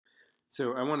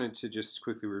So I wanted to just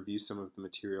quickly review some of the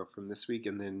material from this week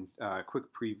and then a quick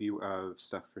preview of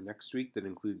stuff for next week that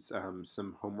includes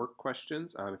some homework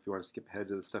questions. If you want to skip ahead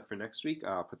to the stuff for next week,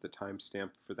 I'll put the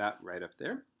timestamp for that right up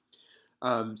there.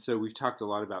 So we've talked a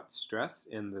lot about stress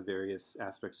and the various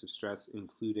aspects of stress,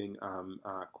 including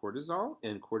cortisol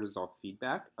and cortisol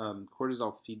feedback.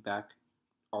 Cortisol feedback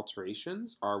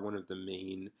alterations are one of the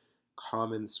main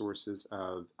common sources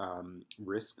of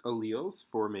risk alleles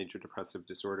for major depressive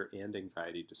disorder and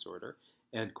anxiety disorder,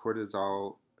 and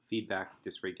cortisol feedback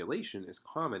dysregulation is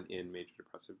common in major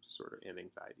depressive disorder and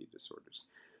anxiety disorders.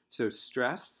 So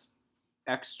stress,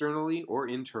 externally or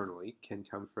internally, can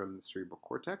come from the cerebral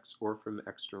cortex or from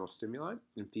external stimuli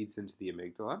and feeds into the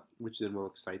amygdala, which then will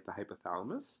excite the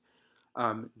hypothalamus.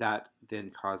 That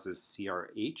then causes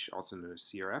CRH, also known as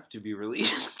CRF, to be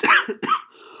released.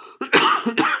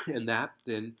 And that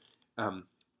then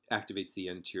activates the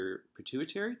anterior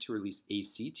pituitary to release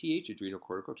ACTH,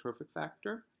 adrenocorticotrophic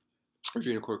factor,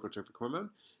 adrenocorticotrophic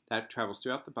hormone. That travels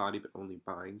throughout the body but only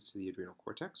binds to the adrenal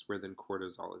cortex, where then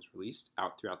cortisol is released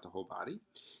out throughout the whole body.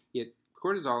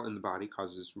 Cortisol in the body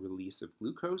causes release of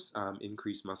glucose,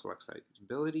 increased muscle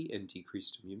excitability, and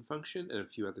decreased immune function, and a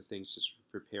few other things to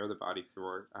prepare the body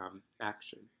for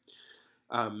action.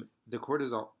 The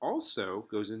cortisol also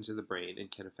goes into the brain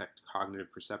and can affect cognitive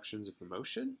perceptions of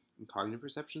emotion and cognitive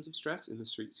perceptions of stress in the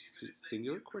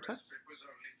cingulate cortex.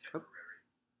 Oh.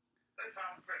 They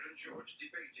found Fred and George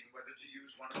debating whether to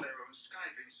use one of their own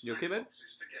skiving You okay, bud?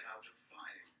 boxes to get out of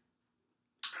flying.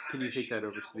 Can you take that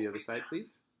over to the other side,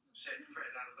 please? Said Fred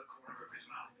out of the corner of his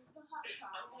mouth.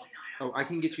 Oh, I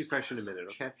can get you fresh in a minute,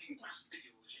 okay?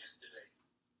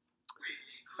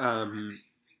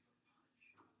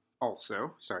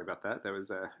 Also, sorry about that. That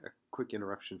was a quick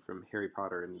interruption from Harry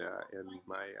Potter and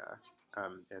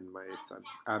my son.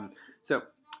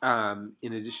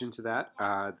 In addition to that,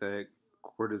 the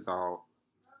cortisol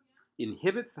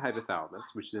inhibits the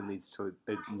hypothalamus, which then leads to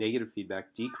a negative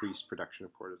feedback, decreased production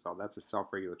of cortisol. That's a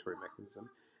self-regulatory mechanism.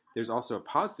 There's also a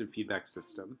positive feedback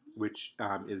system, which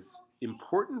is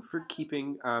important for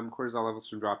keeping cortisol levels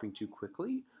from dropping too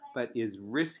quickly, but is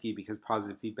risky because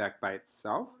positive feedback by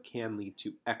itself can lead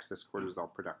to excess cortisol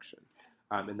production.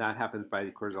 And that happens by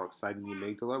the cortisol exciting the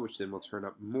amygdala, which then will turn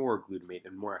up more glutamate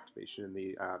and more activation in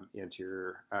the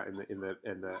anterior, in the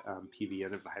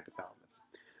PVN of the hypothalamus.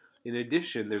 In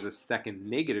addition, there's a second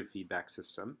negative feedback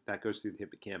system that goes through the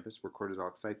hippocampus, where cortisol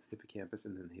excites the hippocampus,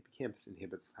 and then the hippocampus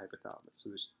inhibits the hypothalamus. So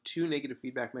there's two negative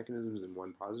feedback mechanisms and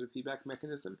one positive feedback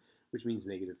mechanism, which means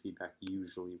negative feedback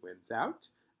usually wins out,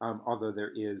 although there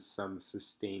is some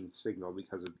sustained signal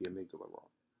because of the amygdala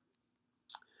role.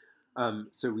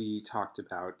 So we talked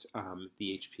about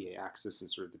the HPA axis and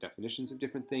sort of the definitions of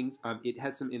different things. It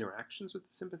has some interactions with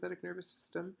the sympathetic nervous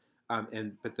system,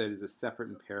 but that is a separate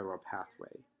and parallel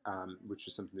pathway, which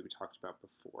was something that we talked about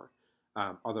before.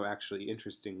 Although actually,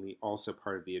 interestingly, also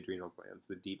part of the adrenal glands,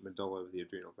 the deep medulla of the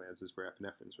adrenal glands is where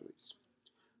epinephrine is released.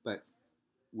 But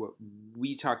what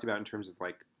we talked about in terms of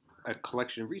like a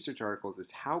collection of research articles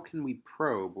is how can we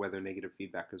probe whether negative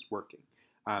feedback is working?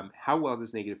 How well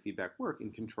does negative feedback work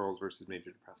in controls versus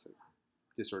major depressive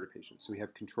disorder patients? So we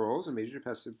have controls in major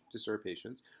depressive disorder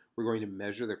patients. We're going to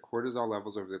measure their cortisol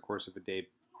levels over the course of a day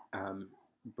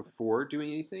before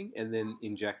doing anything, and then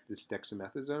inject this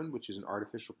dexamethasone, which is an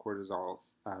artificial cortisol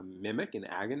mimic, an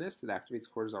agonist that activates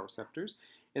cortisol receptors,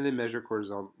 and then measure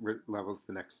cortisol levels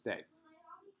the next day.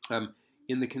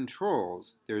 In the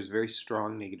controls, there's very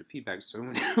strong negative feedback. So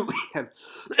when we have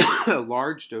a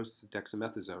large dose of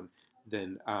dexamethasone,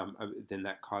 then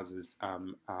that causes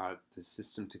the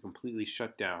system to completely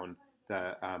shut down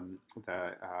the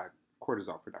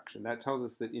cortisol production. That tells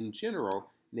us that in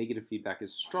general, negative feedback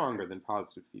is stronger than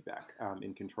positive feedback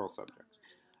in control subjects.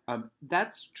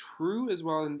 That's true as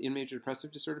well in major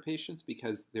depressive disorder patients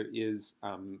because there is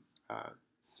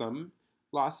some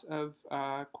loss of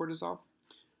cortisol,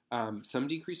 some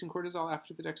decrease in cortisol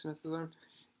after the dexamethasone,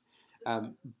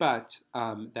 but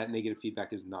that negative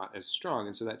feedback is not as strong.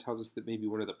 And so that tells us that maybe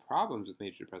one of the problems with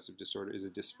major depressive disorder is a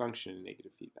dysfunction in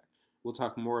negative feedback. We'll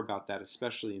talk more about that,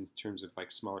 especially in terms of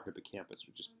like smaller hippocampus,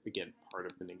 which is, again, part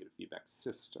of the negative feedback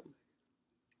system.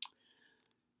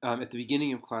 At the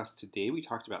beginning of class today, we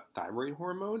talked about thyroid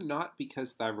hormone, not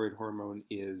because thyroid hormone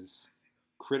is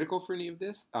critical for any of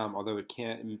this, although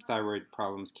thyroid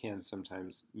problems can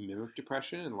sometimes mimic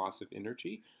depression and loss of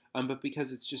energy, but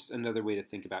because it's just another way to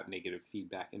think about negative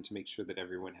feedback and to make sure that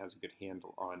everyone has a good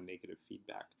handle on negative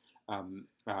feedback.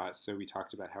 So we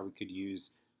talked about how we could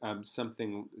use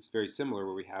something that's very similar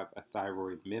where we have a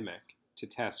thyroid mimic to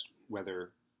test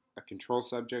whether a control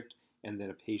subject and then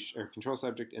a patient or control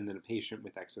subject and then a patient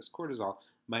with excess cortisol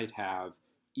might have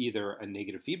either a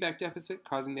negative feedback deficit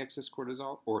causing the excess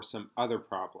cortisol or some other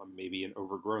problem, maybe an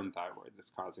overgrown thyroid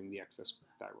that's causing the excess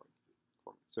thyroid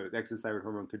hormone. So the excess thyroid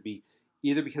hormone could be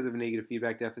either because of a negative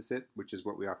feedback deficit, which is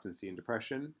what we often see in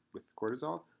depression with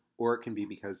cortisol, or it can be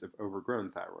because of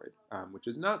overgrown thyroid, which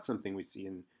is not something we see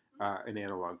in an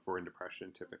analog for in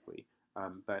depression typically.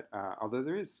 But although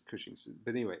there is Cushing's,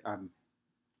 but anyway,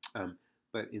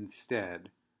 but instead,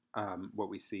 what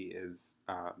we see is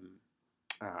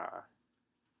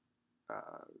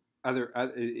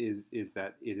is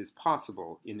that it is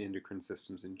possible in endocrine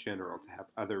systems in general to have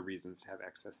other reasons to have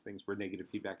excess things where negative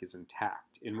feedback is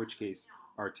intact, in which case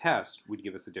our test would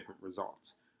give us a different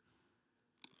result.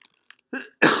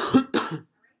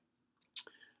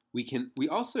 We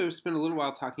also spend a little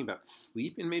while talking about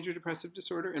sleep in major depressive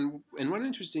disorder, and one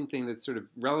interesting thing that's sort of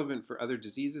relevant for other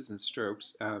diseases and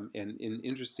strokes, and an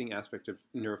interesting aspect of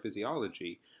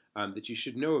neurophysiology that you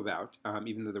should know about,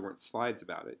 even though there weren't slides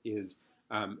about it, is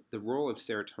the role of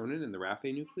serotonin in the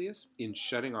raphe nucleus in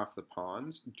shutting off the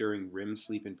pons during REM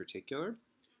sleep in particular,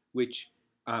 which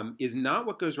is not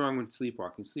what goes wrong when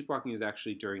sleepwalking. Sleepwalking is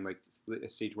actually during like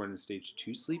stage 1 and stage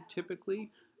 2 sleep typically.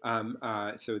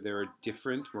 So there are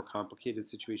different, more complicated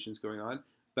situations going on,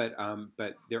 but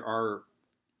there are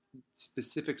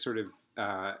specific sort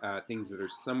of things that are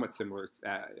somewhat similar,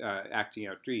 acting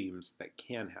out dreams that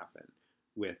can happen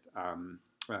with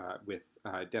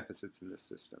deficits in this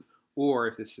system. Or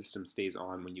if the system stays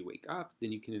on when you wake up,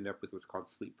 then you can end up with what's called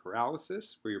sleep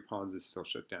paralysis, where your pons is still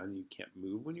shut down and you can't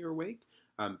move when you're awake.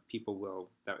 People will,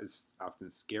 that is often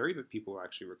scary, but people will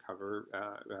actually recover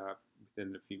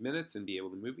within a few minutes and be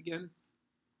able to move again.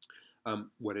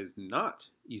 What is not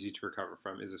easy to recover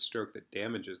from is a stroke that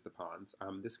damages the pons.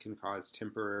 This can cause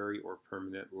temporary or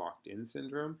permanent locked-in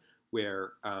syndrome,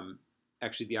 where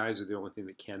actually the eyes are the only thing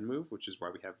that can move, which is why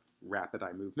we have rapid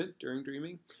eye movement during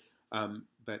dreaming.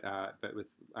 But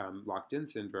with locked-in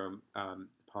syndrome, the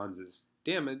pons is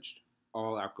damaged.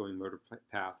 All outgoing motor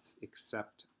paths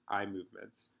except eye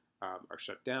movements are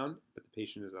shut down, but the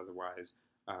patient is otherwise,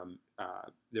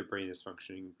 their brain is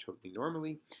functioning totally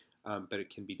normally, but it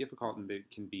can be difficult, and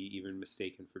it can be even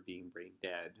mistaken for being brain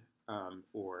dead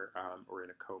or in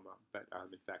a coma. But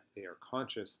in fact, they are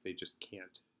conscious, they just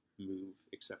can't move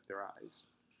except their eyes.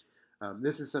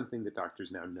 This is something that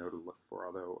doctors now know to look for,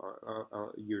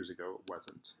 although years ago it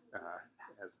wasn't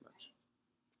as much.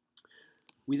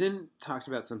 We then talked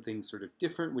about something sort of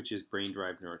different, which is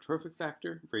brain-derived neurotrophic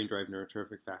factor. Brain-derived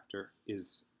neurotrophic factor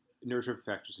is neurotrophic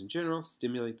factors in general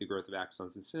stimulate the growth of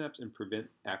axons and synapses and prevent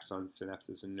axons,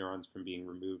 synapses, and neurons from being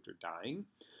removed or dying.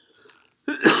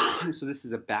 So this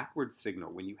is a backward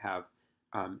signal. When you have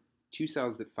two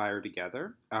cells that fire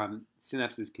together,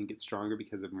 synapses can get stronger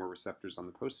because of more receptors on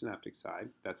the postsynaptic side.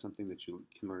 That's something that you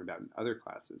can learn about in other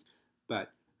classes.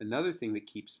 But another thing that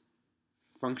keeps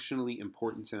functionally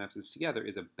important synapses together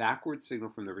is a backward signal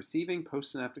from the receiving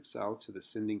postsynaptic cell to the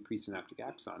sending presynaptic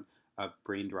axon of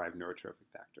brain-derived neurotrophic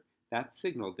factor. That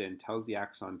signal then tells the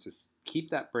axon to keep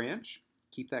that branch,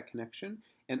 keep that connection,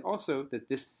 and also that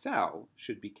this cell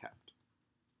should be kept.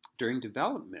 During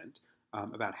development,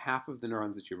 about half of the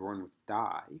neurons that you're born with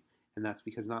die, and that's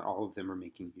because not all of them are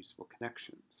making useful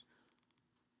connections.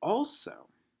 Also,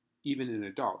 even in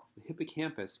adults, the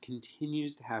hippocampus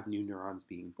continues to have new neurons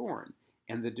being born,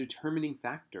 and the determining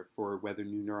factor for whether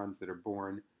new neurons that are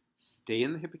born stay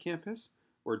in the hippocampus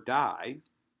or die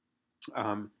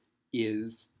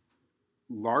is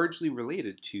largely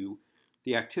related to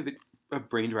the activity of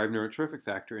brain-derived neurotrophic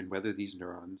factor and whether these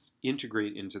neurons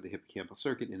integrate into the hippocampal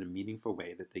circuit in a meaningful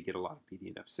way that they get a lot of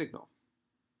BDNF signal.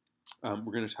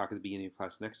 We're going to talk at the beginning of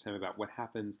class next time about what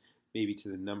happens maybe to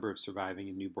the number of surviving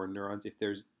and newborn neurons if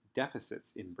there's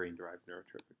deficits in brain-derived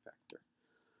neurotrophic factor.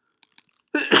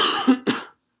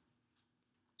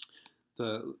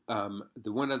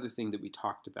 The one other thing that we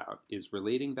talked about is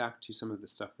relating back to some of the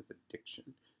stuff with addiction.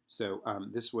 So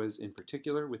this was in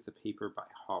particular with the paper by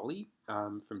Hawley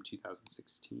from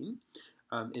 2016.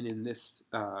 And in this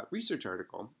research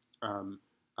article,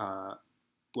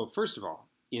 well, first of all,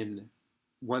 in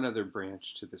one other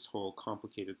branch to this whole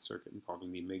complicated circuit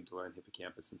involving the amygdala and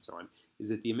hippocampus and so on, is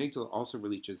that the amygdala also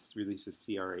releases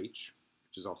CRH,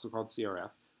 which is also called CRF,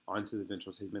 onto the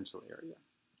ventral tegmental area.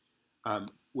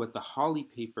 What the Hawley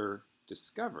paper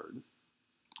discovered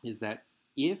is that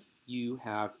if you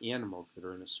have animals that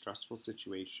are in a stressful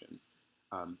situation,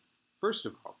 first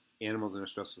of all, animals in a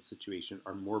stressful situation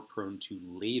are more prone to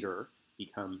later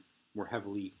become more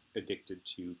heavily addicted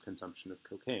to consumption of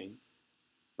cocaine.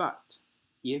 But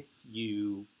if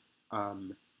you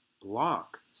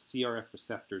block CRF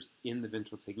receptors in the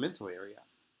ventral tegmental area,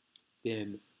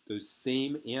 then those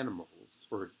same animals,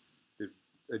 or the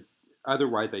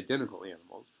otherwise identical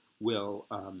animals, will,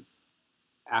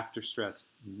 after stress,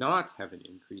 not have an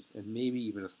increase and maybe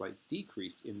even a slight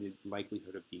decrease in the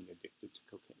likelihood of being addicted to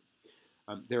cocaine.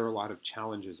 There are a lot of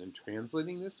challenges in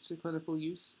translating this to clinical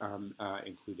use,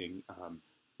 including,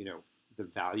 the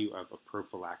value of a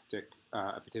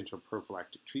potential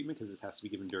prophylactic treatment, because this has to be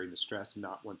given during the stress,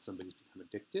 not once somebody's become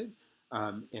addicted,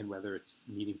 and whether it's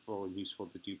meaningful and useful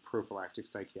to do prophylactic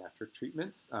psychiatric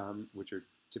treatments, which are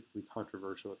typically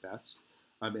controversial at best.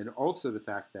 And also the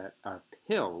fact that a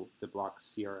pill that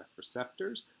blocks CRF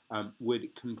receptors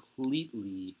would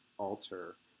completely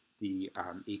alter the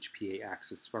HPA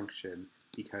axis function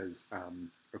because,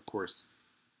 of course,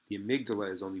 the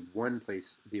amygdala is only one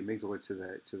place. The amygdala to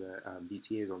the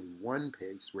VTA is only one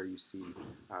place where you see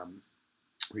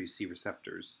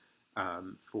receptors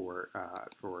for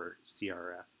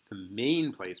CRF. The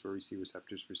main place where we see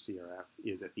receptors for CRF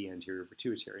is at the anterior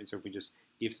pituitary. And so if we just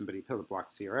give somebody a pill that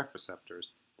blocks CRF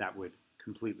receptors, that would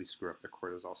completely screw up the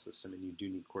cortisol system, and you do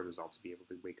need cortisol to be able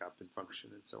to wake up and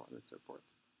function and so on and so forth.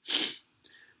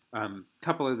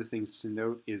 Couple other things to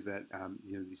note is that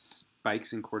these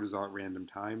spikes in cortisol at random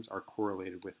times are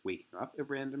correlated with waking up at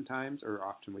random times, or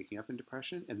often waking up in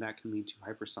depression, and that can lead to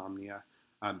hypersomnia.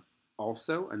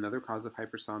 Also, another cause of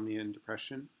hypersomnia and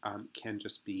depression can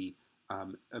just be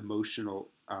emotional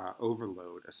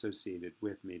overload associated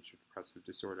with major depressive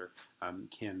disorder,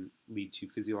 can lead to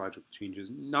physiological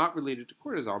changes not related to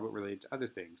cortisol but related to other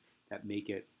things that make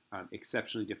it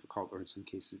exceptionally difficult, or in some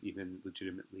cases even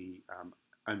legitimately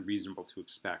unreasonable to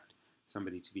expect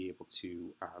somebody to be able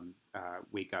to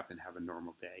wake up and have a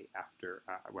normal day after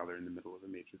while they're in the middle of a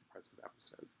major depressive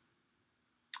episode.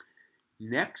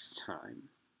 Next time,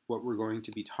 what we're going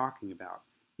to be talking about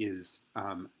is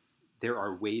there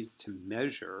are ways to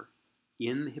measure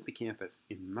in the hippocampus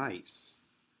in mice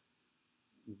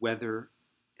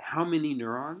how many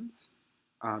neurons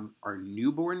are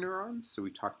newborn neurons. So we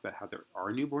talked about how there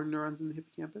are newborn neurons in the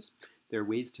hippocampus. There are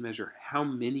ways to measure how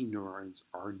many neurons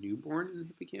are newborn in the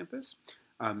hippocampus.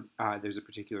 There's a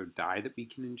particular dye that we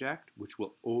can inject, which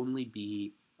will only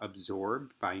be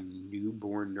absorbed by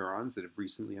newborn neurons that have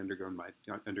recently undergone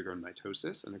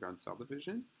mitosis, undergone cell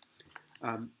division,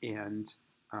 and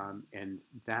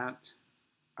that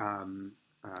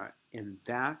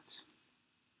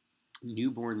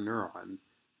newborn neuron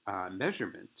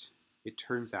measurement, it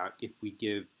turns out if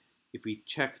we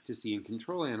check to see in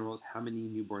control animals how many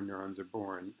newborn neurons are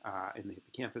born in the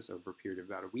hippocampus over a period of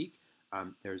about a week,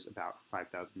 there's about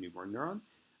 5,000 newborn neurons.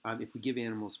 If we give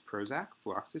animals Prozac,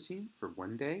 fluoxetine, for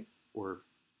 1 day or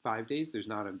 5 days, there's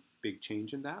not a big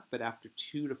change in that. But after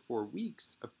 2 to 4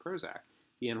 weeks of Prozac,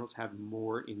 the animals have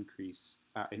an increase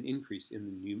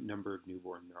in the number of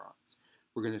newborn neurons.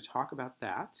 We're going to talk about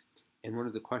that, and one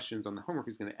of the questions on the homework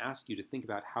is going to ask you to think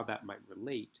about how that might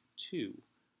relate to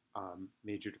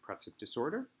major depressive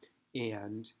disorder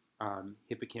and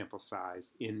hippocampal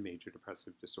size in major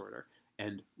depressive disorder,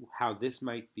 and how this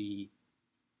might be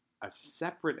a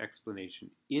separate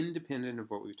explanation, independent of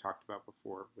what we've talked about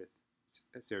before with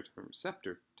serotonin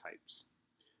receptor types,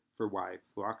 for why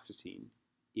fluoxetine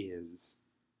is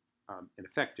an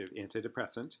effective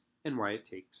antidepressant and why it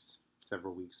takes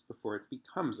several weeks before it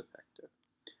becomes effective.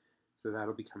 So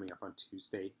that'll be coming up on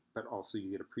Tuesday, but also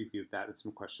you get a preview of that and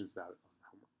some questions about it